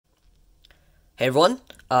Hey everyone,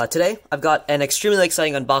 today I've got an extremely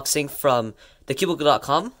exciting unboxing from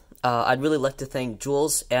TheCubicle.com. I'd really like to thank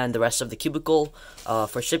Jules and the rest of TheCubicle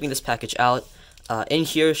for shipping this package out. In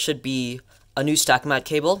here should be a new stack mat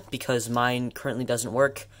cable because mine currently doesn't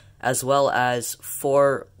work, as well as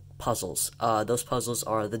 4 puzzles. Those puzzles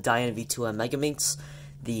are the DaYan V2 M Megaminx,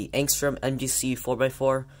 the Angstrom MGC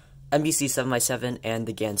 4x4, MGC 7x7, and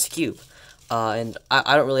the GAN Skewb. And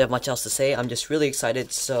I don't really have much else to say. I'm just really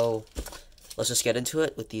excited, so let's just get into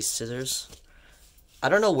it with these scissors. I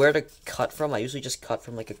don't know where to cut from. I usually just cut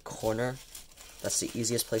from like a corner. That's the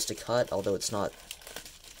easiest place to cut, although it's not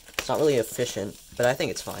really efficient, but I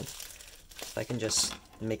think it's fine. If I can just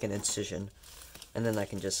make an incision, and then I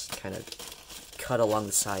can just kind of cut along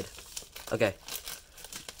the side. Okay.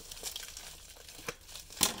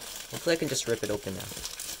 Hopefully I can just rip it open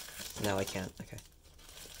now. No, I can't. Okay.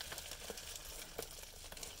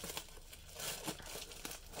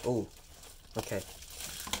 Oh, okay.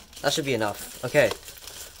 That should be enough. Okay,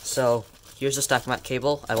 so here's the stack mat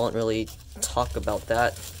cable. I won't really talk about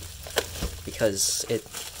that because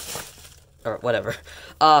or whatever.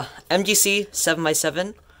 MGC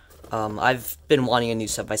 7x7. I've been wanting a new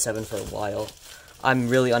 7x7 for a while. I'm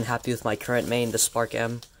really unhappy with my current main, the Spark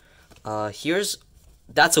M.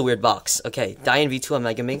 That's a weird box. Okay, DaYan V2 M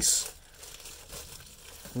Megaminx.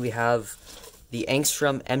 We have the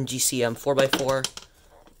Angstrom MGC 4x4.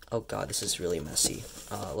 Oh god, this is really messy.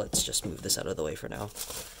 Let's just move this out of the way for now.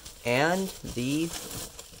 And the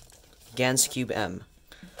GAN Skewb M.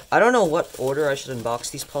 I don't know what order I should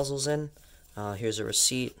unbox these puzzles in. Here's a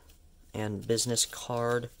receipt and business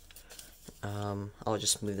card. I'll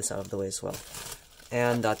just move this out of the way as well.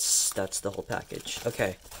 And that's the whole package.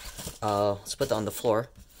 Okay, let's put that on the floor.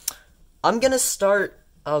 I'm gonna start.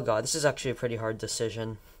 Oh god, this is actually a pretty hard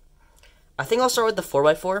decision. I think I'll start with the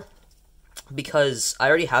 4x4. Because I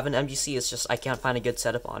already have an MGC, it's just I can't find a good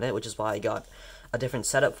setup on it, which is why I got a different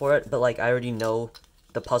setup for it, but like I already know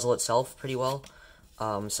the puzzle itself pretty well,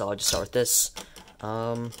 so I'll just start with this,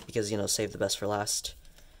 because, you know, save the best for last.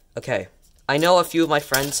 Okay, I know a few of my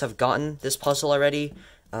friends have gotten this puzzle already.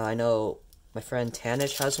 I know my friend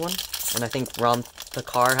Tanish has one, and I think Rom the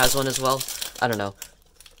car has one as well. I don't know.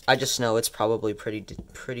 I just know it's probably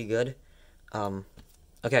pretty good.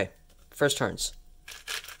 Okay, first turns.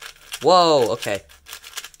 Whoa, okay.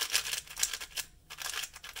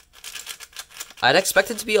 I'd expect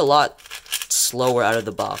it to be a lot slower out of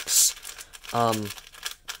the box.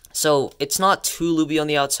 So it's not too lubey on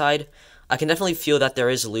the outside. I can definitely feel that there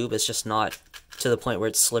is lube, it's just not to the point where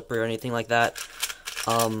it's slippery or anything like that.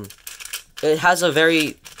 It has a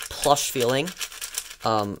very plush feeling.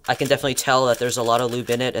 I can definitely tell that there's a lot of lube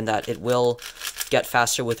in it and that it will get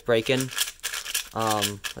faster with break-in.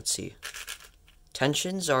 Let's see.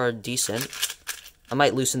 Tensions are decent. I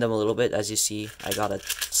might loosen them a little bit. As you see, I got a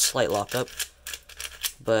slight lockup.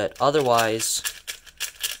 But otherwise,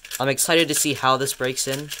 I'm excited to see how this breaks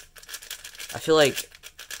in. I feel like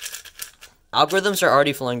algorithms are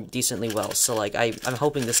already flowing decently well, so like I'm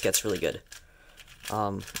hoping this gets really good.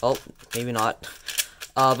 Oh, maybe not.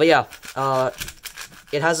 But yeah,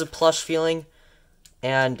 it has a plush feeling,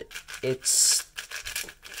 and it's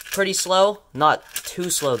pretty slow. Not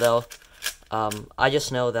too slow though. I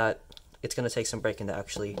just know that it's gonna take some breaking to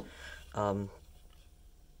actually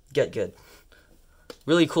get good.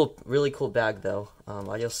 Really cool bag though.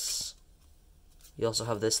 You also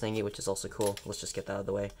have this thingy, which is also cool. Let's just get that out of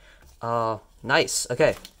the way. Nice.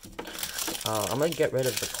 Okay. I'm gonna get rid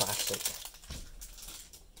of the plastic.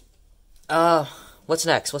 What's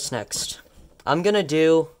next? I'm gonna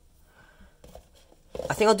do.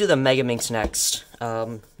 I think I'll do the Megaminx next.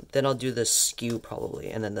 Then I'll do the Skewb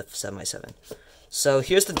probably, and then the 7x7. So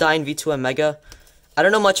here's the DaYan V2 M Mega. I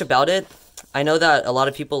don't know much about it. I know that a lot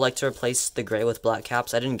of people like to replace the gray with black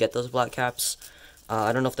caps. I didn't get those black caps.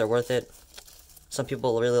 I don't know if they're worth it. Some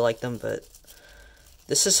people really like them, but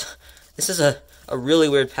this is a really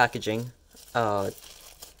weird packaging. I'm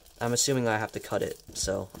assuming I have to cut it,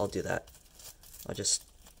 so I'll do that. I'll just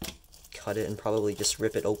cut it and probably just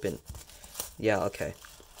rip it open. Yeah, okay.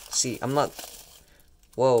 See, I'm not...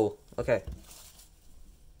 Whoa, okay.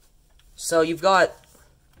 So you've got...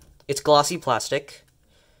 It's glossy plastic.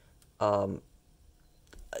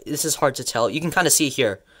 This is hard to tell. You can kind of see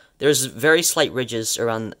here. There's very slight ridges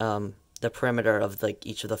around the perimeter of like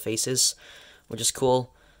each of the faces, which is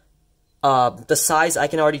cool. The size, I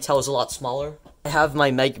can already tell, is a lot smaller. I have my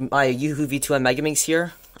Yahoo V2 M Megaminx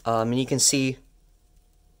here, and you can see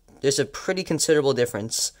there's a pretty considerable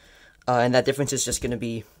difference. And that difference is just going to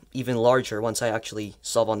be even larger once I actually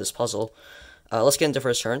solve on this puzzle. Let's get into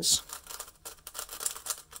first turns.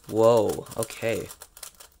 Whoa, okay.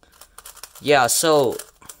 yeah, so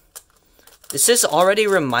this is already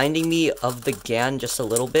reminding me of the GAN just a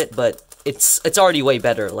little bit, but it's already way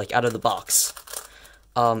better, like, out of the box.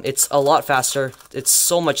 It's a lot faster. It's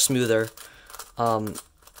so much smoother.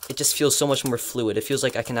 It just feels so much more fluid. It feels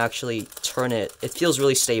like I can actually turn it. It feels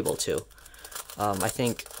really stable, too. I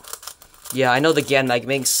think, yeah, I know the GAN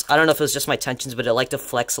Megaminx, I don't know if it was just my tensions, but it liked to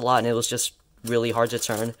flex a lot, and it was just really hard to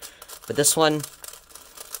turn. But this one,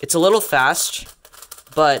 it's a little fast,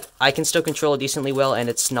 but I can still control it decently well, and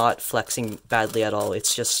it's not flexing badly at all.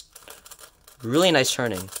 It's just really nice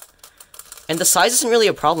turning. And the size isn't really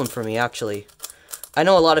a problem for me, actually. I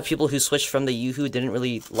know a lot of people who switched from the Yoo-Hoo didn't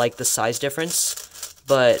really like the size difference,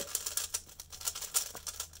 but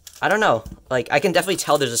I don't know. Like, I can definitely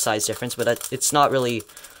tell there's a size difference, but it's not really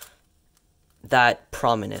that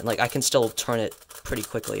prominent. Like, I can still turn it pretty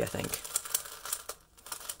quickly, I think.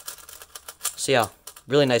 So yeah,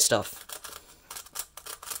 really nice stuff.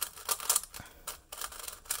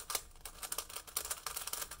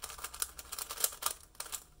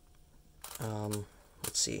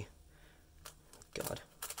 Let's see. God.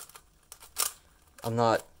 I'm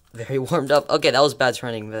not very warmed up. Okay, that was bad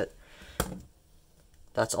turning, but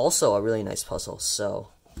that's also a really nice puzzle. So,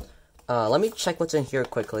 let me check what's in here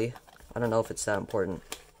quickly. I don't know if it's that important.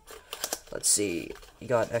 Let's see. You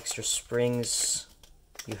got extra springs.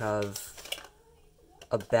 You have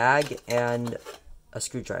a bag and a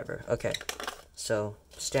screwdriver. Okay, so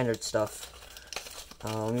standard stuff.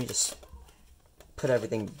 Let me just put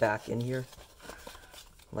everything back in here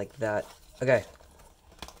like that. Okay,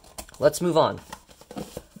 let's move on.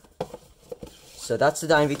 So that's the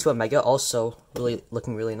DaYan V2 Mega, also really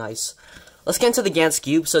looking really nice. Let's get into the GAN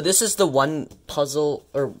Skewb. So this is the one puzzle,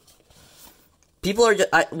 or people are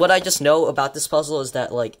what I just know about this puzzle is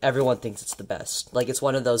that, like, everyone thinks it's the best. Like, it's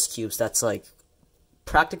one of those cubes that's, like,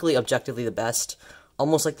 practically objectively the best,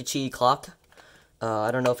 almost like the Cheaty Clock.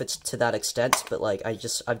 I don't know if it's to that extent, but, like, I've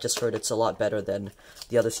just heard it's a lot better than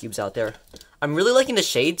the other cubes out there. I'm really liking the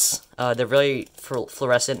shades. They're very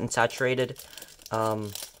fluorescent and saturated.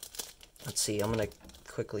 Let's see, I'm gonna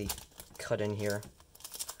quickly cut in here.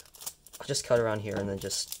 I'll just cut around here and then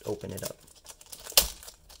just open it up.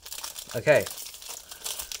 Okay,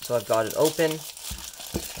 so I've got it open.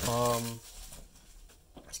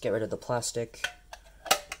 Let's get rid of the plastic.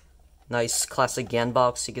 Nice classic GAN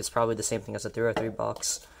box. I think it's probably the same thing as a 303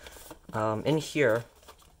 box. In here,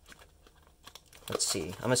 let's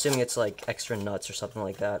see. I'm assuming it's like extra nuts or something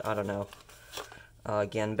like that. I don't know.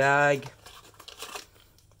 GAN bag.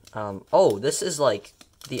 Oh, this is like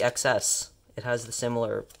the XS. It has the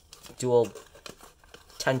similar dual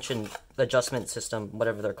tension adjustment system,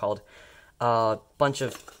 whatever they're called. Bunch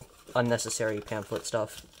of unnecessary pamphlet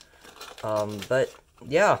stuff. But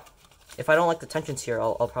yeah. If I don't like the tensions here,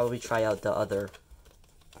 I'll probably try out the other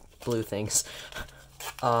blue things.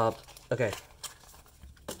 Okay.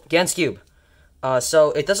 GAN Skewb.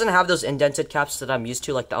 So it doesn't have those indented caps that I'm used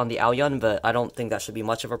to, like on the DaYan, but I don't think that should be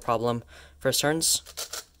much of a problem first turns.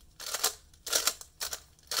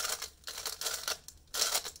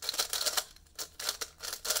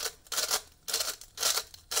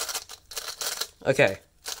 Okay.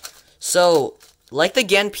 So, like the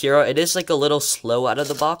GAN Pura, it is like a little slow out of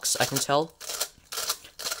the box, I can tell.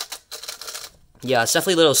 Yeah, it's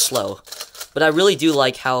definitely a little slow. But I really do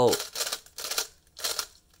like how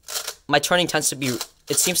my turning tends to be,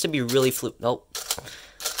 it seems to be really fluid. Nope.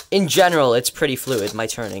 In general, it's pretty fluid, my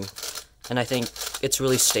turning. And I think it's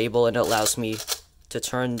really stable and it allows me to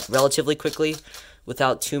turn relatively quickly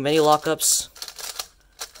without too many lockups.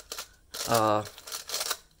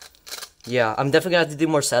 Yeah, I'm definitely gonna have to do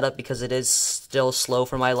more setup because it is still slow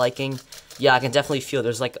for my liking. Yeah, I can definitely feel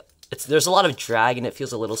there's a lot of drag and it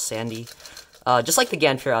feels a little sandy. Just like the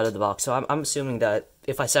GAN Pure out of the box. So I'm assuming that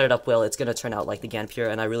if I set it up well, it's gonna turn out like the GAN Pure,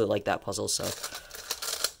 and I really like that puzzle. So,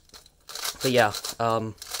 but yeah,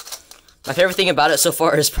 my favorite thing about it so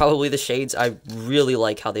far is probably the shades. I really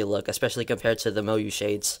like how they look, especially compared to the Moyu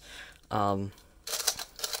shades.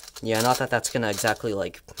 Yeah, not that that's gonna exactly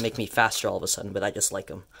like make me faster all of a sudden, but I just like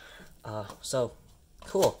them. So,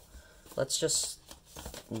 cool. Let's just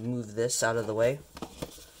move this out of the way.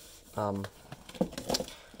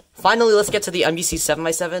 Finally, let's get to the MGC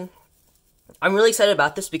 7x7. I'm really excited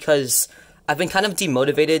about this because I've been kind of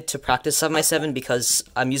demotivated to practice 7x7 because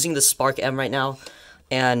I'm using the Spark M right now,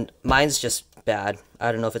 and mine's just bad.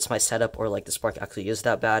 I don't know if it's my setup or like the Spark actually is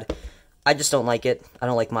that bad. I just don't like it. I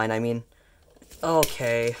don't like mine, I mean.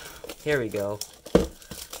 Okay, here we go.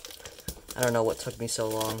 I don't know what took me so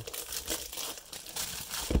long.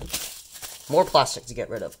 More plastic to get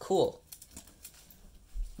rid of. Cool.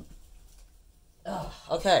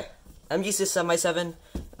 Okay. MGC 7x7.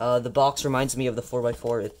 The box reminds me of the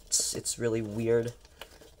 4x4. It's really weird.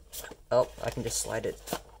 Oh, I can just slide it.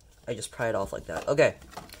 I just pry it off like that. Okay.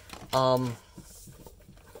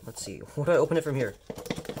 Let's see. Where do I open it from here?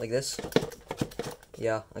 Like this?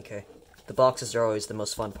 Yeah, okay. The boxes are always the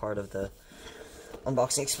most fun part of the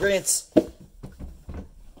unboxing experience.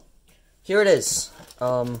 Here it is.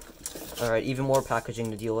 Alright, even more packaging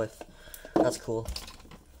to deal with. That's cool.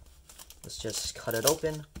 Let's just cut it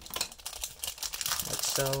open. Like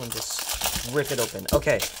so, and just rip it open.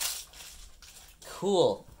 Okay.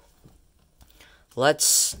 Cool.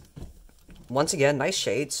 Let's, once again, nice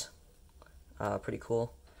shades. Pretty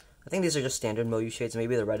cool. I think these are just standard Moyu shades.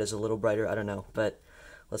 Maybe the red is a little brighter, I don't know. But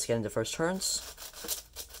let's get into first turns.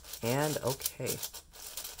 And, okay.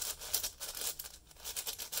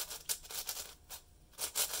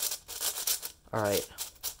 Alright.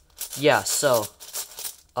 Yeah, so,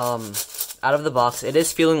 out of the box, it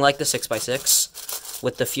is feeling like the 6x6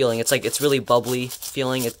 with the feeling. It's like, it's really bubbly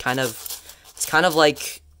feeling. It's kind of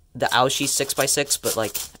like the Aoshi 6x6, but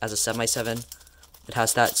like as a 7x7. It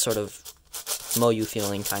has that sort of Moyu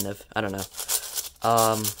feeling, kind of. I don't know.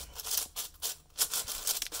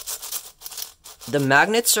 The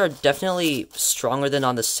magnets are definitely stronger than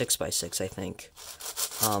on the 6x6, I think.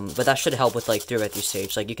 But that should help with like 3x3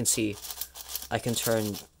 stage. Like you can see, I can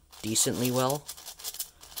turn decently well.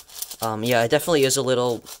 Yeah, it definitely is a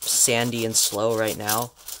little sandy and slow right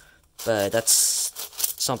now, but that's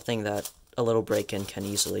something that a little break-in can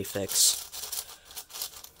easily fix.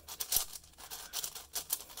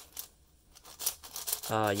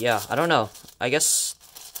 Yeah, I don't know. I guess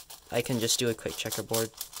I can just do a quick checkerboard.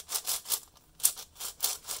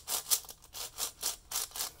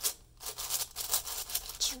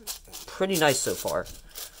 It's pretty nice so far.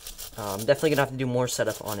 Definitely gonna have to do more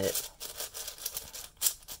setup on it.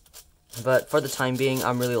 But for the time being,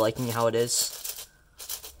 I'm really liking how it is.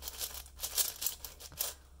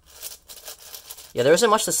 Yeah, there isn't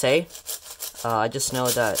much to say. I just know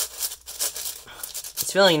that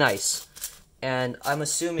it's feeling nice. And I'm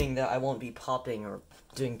assuming that I won't be popping or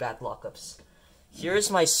doing bad lockups.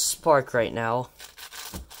 Here's my spark right now.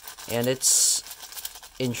 And it's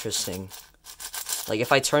interesting. Like,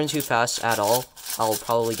 if I turn too fast at all, I'll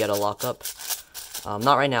probably get a lockup.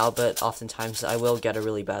 Not right now, but oftentimes I will get a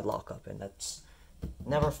really bad lockup, and that's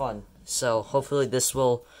never fun. So hopefully this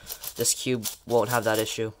cube won't have that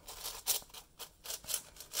issue.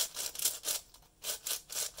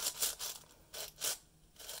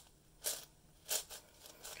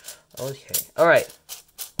 Okay, alright.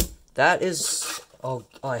 That is... Oh,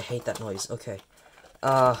 I hate that noise. Okay.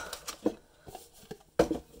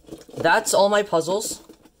 That's all my puzzles.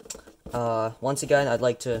 Once again, I'd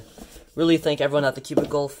like to really thank everyone at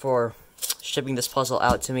TheCubicle for shipping this puzzle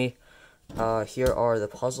out to me. Here are the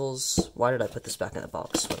puzzles. Why did I put this back in the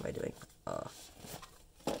box? What am I doing?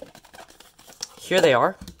 Here they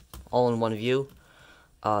are, all in one view.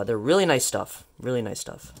 They're really nice stuff. Really nice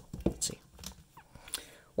stuff. Let's see.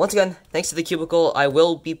 Once again, thanks to TheCubicle. I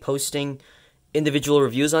will be posting individual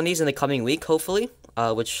reviews on these in the coming week, hopefully,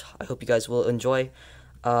 which I hope you guys will enjoy.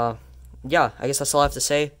 Yeah, I guess that's all I have to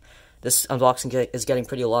say. This unboxing is getting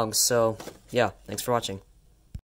pretty long, so yeah, thanks for watching.